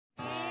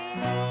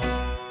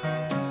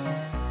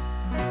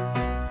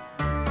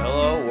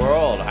Hello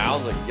world,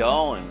 how's it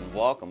going?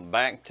 Welcome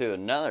back to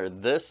another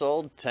This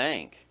Old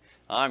Tank.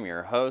 I'm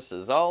your host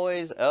as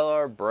always,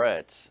 LR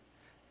Bretts.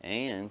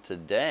 And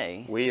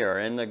today we are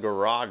in the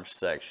garage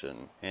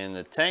section. And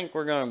the tank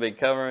we're going to be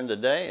covering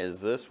today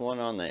is this one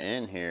on the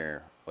end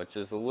here, which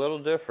is a little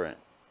different.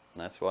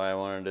 And that's why I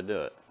wanted to do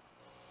it.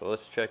 So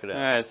let's check it out.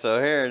 Alright,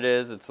 so here it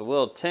is. It's a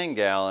little 10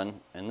 gallon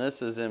and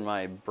this is in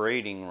my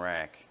breeding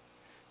rack.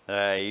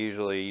 I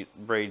usually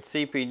breed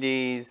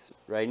CPDs.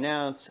 Right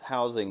now it's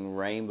housing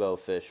rainbow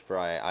fish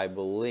fry, I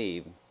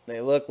believe. They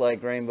look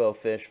like rainbow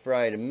fish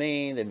fry to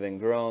me. They've been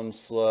growing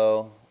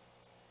slow.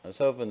 I was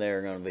hoping they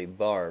were going to be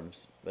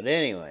barbs. But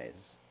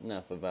anyways,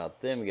 enough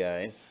about them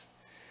guys.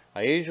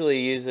 I usually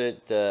use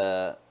it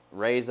to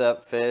raise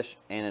up fish,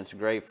 and it's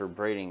great for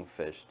breeding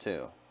fish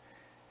too.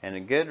 And a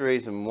good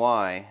reason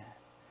why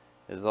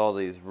is all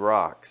these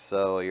rocks.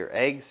 So your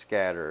egg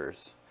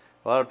scatterers.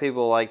 A lot of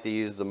people like to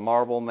use the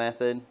marble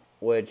method,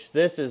 which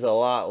this is a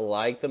lot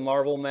like the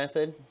marble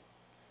method.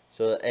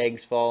 So the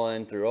eggs fall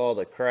in through all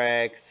the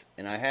cracks,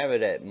 and I have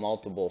it at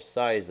multiple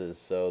sizes.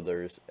 So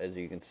there's, as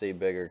you can see,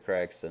 bigger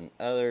cracks than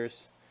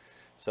others.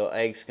 So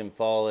eggs can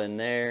fall in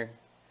there,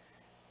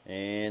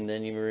 and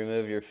then you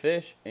remove your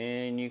fish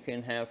and you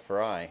can have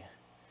fry.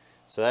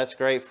 So that's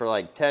great for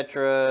like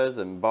tetras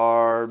and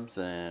barbs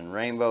and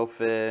rainbow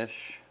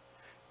fish,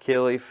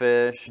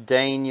 killifish,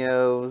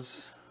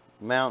 danios,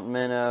 mountain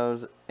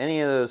minnows,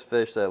 any of those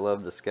fish that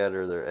love to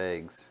scatter their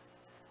eggs.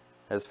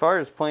 As far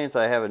as plants,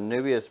 I have a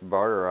Nubius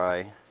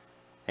barteri,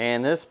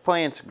 and this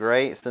plant's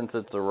great since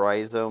it's a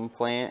rhizome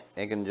plant.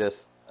 It can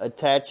just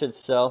attach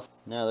itself.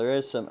 Now there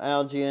is some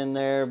algae in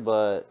there,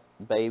 but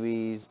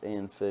babies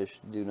and fish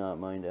do not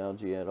mind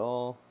algae at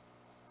all.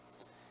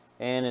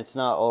 And it's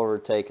not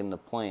overtaking the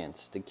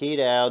plants. The key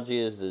to algae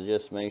is to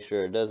just make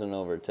sure it doesn't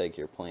overtake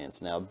your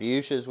plants. Now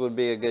buches would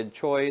be a good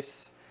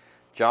choice.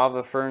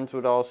 Java ferns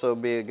would also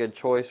be a good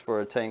choice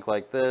for a tank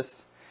like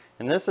this.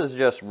 And this is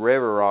just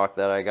river rock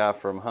that I got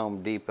from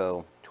Home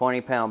Depot.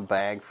 20-pound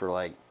bag for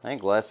like, I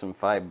think less than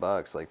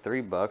 $5, like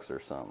 $3 or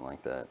something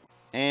like that.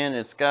 And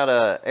it's got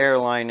a air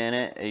line in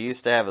it. It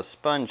used to have a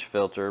sponge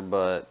filter,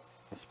 but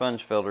the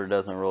sponge filter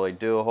doesn't really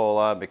do a whole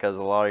lot because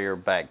a lot of your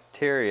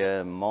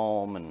bacteria and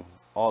mulm and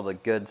all the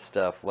good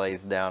stuff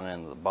lays down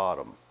into the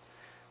bottom,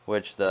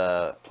 which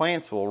the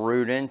plants will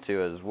root into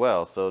as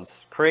well. So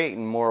it's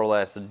creating more or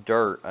less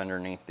dirt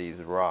underneath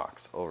these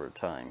rocks over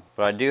time.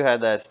 But I do have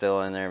that still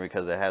in there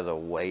because it has a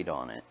weight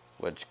on it,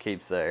 which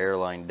keeps the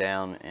airline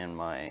down and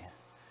my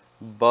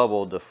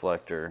bubble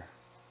deflector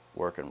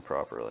working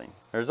properly.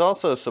 There's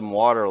also some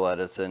water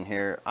lettuce in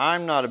here.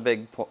 I'm not a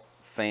big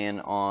fan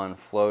on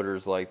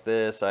floaters like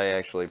this. I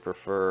actually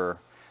prefer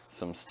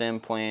some stem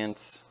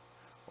plants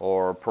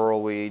or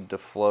pearlweed to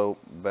float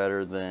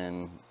better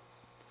than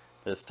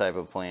this type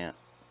of plant.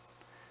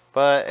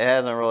 But it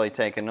hasn't really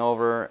taken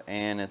over,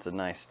 and it's a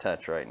nice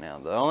touch right now.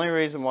 The only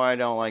reason why I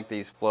don't like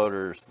these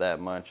floaters that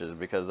much is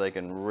because they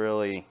can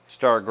really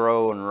start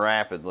growing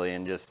rapidly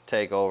and just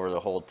take over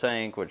the whole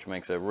tank, which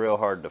makes it real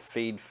hard to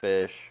feed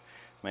fish,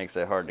 makes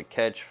it hard to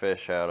catch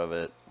fish out of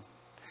it.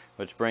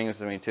 Which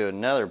brings me to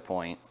another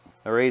point.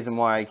 The reason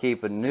why I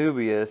keep a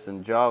Nubius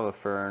and Java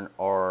fern,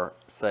 or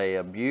say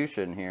a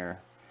Buchen here,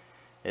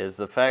 is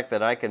the fact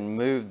that I can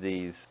move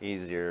these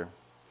easier.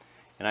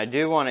 And I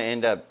do want to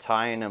end up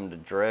tying them to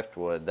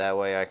driftwood. That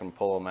way I can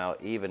pull them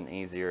out even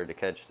easier to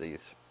catch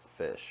these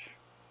fish.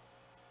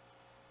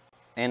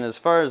 And as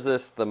far as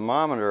this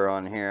thermometer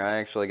on here, I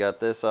actually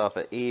got this off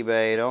of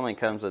eBay. It only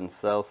comes in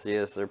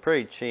Celsius. They're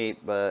pretty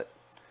cheap, but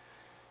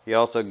you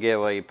also get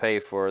what you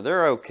pay for.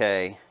 They're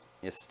okay.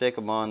 You stick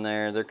them on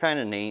there. They're kind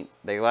of neat.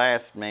 They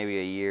last maybe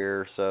a year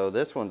or so.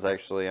 This one's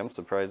actually, I'm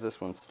surprised this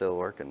one's still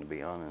working, to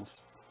be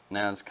honest.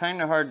 Now it's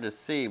kind of hard to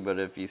see, but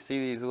if you see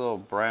these little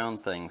brown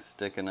things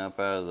sticking up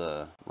out of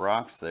the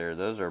rocks there,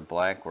 those are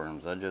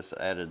blackworms. I just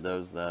added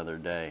those the other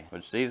day.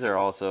 Which these are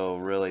also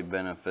really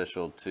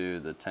beneficial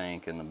to the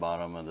tank and the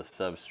bottom of the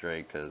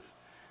substrate, because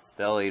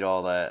they'll eat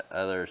all that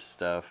other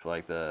stuff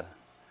like the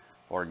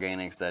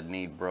organics that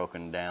need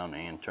broken down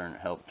and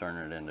help turn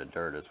it into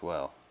dirt as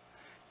well.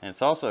 And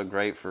it's also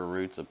great for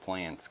roots of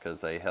plants because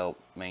they help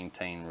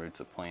maintain roots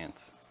of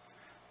plants.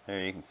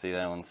 There you can see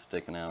that one's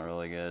sticking out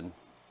really good.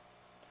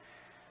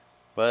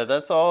 But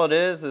that's all it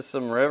is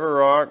some river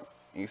rock.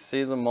 You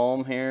see the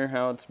mulm here,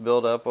 how it's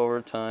built up over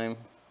time.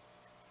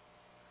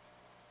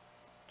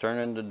 Turn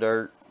into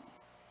dirt.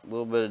 A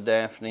little bit of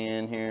Daphne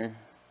in here.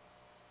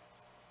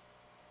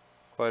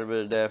 Quite a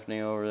bit of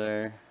Daphne over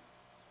there.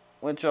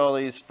 Which all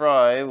these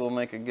fry will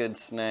make a good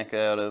snack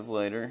out of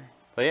later.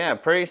 But yeah,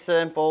 pretty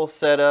simple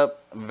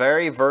setup.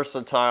 Very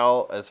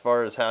versatile as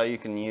far as how you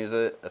can use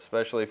it,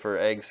 especially for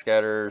egg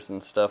scatterers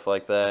and stuff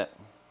like that.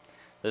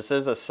 This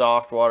is a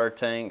soft water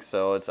tank,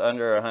 so it's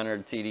under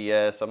 100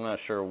 TDS. I'm not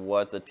sure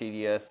what the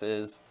TDS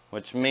is,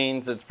 which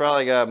means it's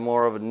probably got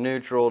more of a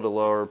neutral to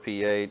lower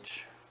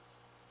pH,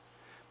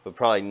 but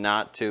probably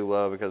not too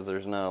low because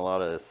there's not a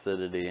lot of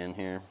acidity in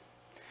here.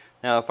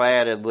 Now if I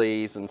added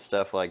leaves and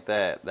stuff like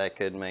that, that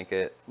could make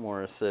it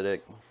more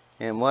acidic.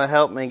 And what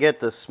helped me get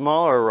the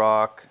smaller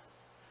rock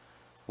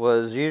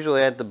was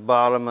usually at the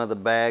bottom of the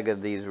bag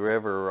of these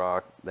river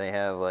rock, they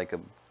have like a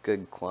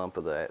good clump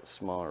of that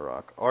smaller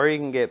rock. Or you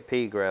can get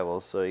pea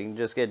gravel, so you can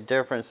just get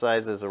different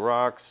sizes of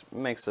rocks,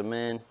 mix them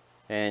in,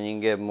 and you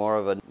can get more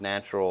of a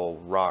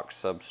natural rock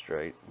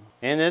substrate.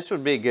 And this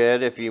would be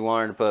good if you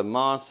wanted to put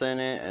moss in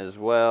it as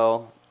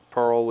well,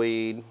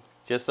 pearlweed.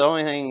 Just the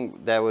only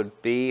thing that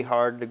would be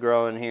hard to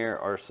grow in here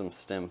are some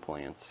stem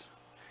plants,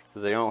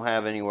 because they don't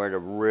have anywhere to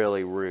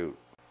really root.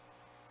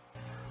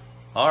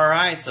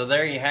 Alright, so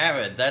there you have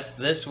it. That's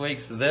this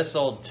week's This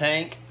Old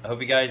Tank. I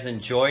hope you guys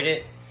enjoyed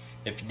it.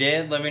 If you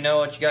did, let me know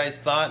what you guys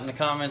thought in the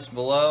comments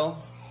below.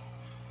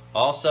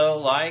 Also,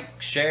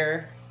 like,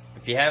 share.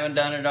 If you haven't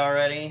done it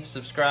already,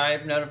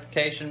 subscribe,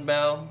 notification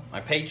bell,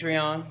 my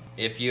Patreon.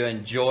 If you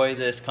enjoy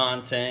this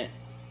content,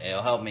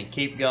 it'll help me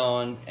keep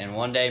going, and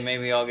one day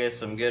maybe I'll get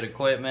some good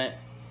equipment.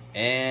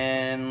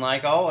 And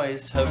like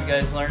always, hope you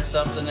guys learned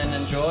something and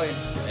enjoyed.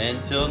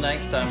 Until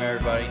next time,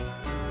 everybody.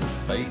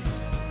 Peace.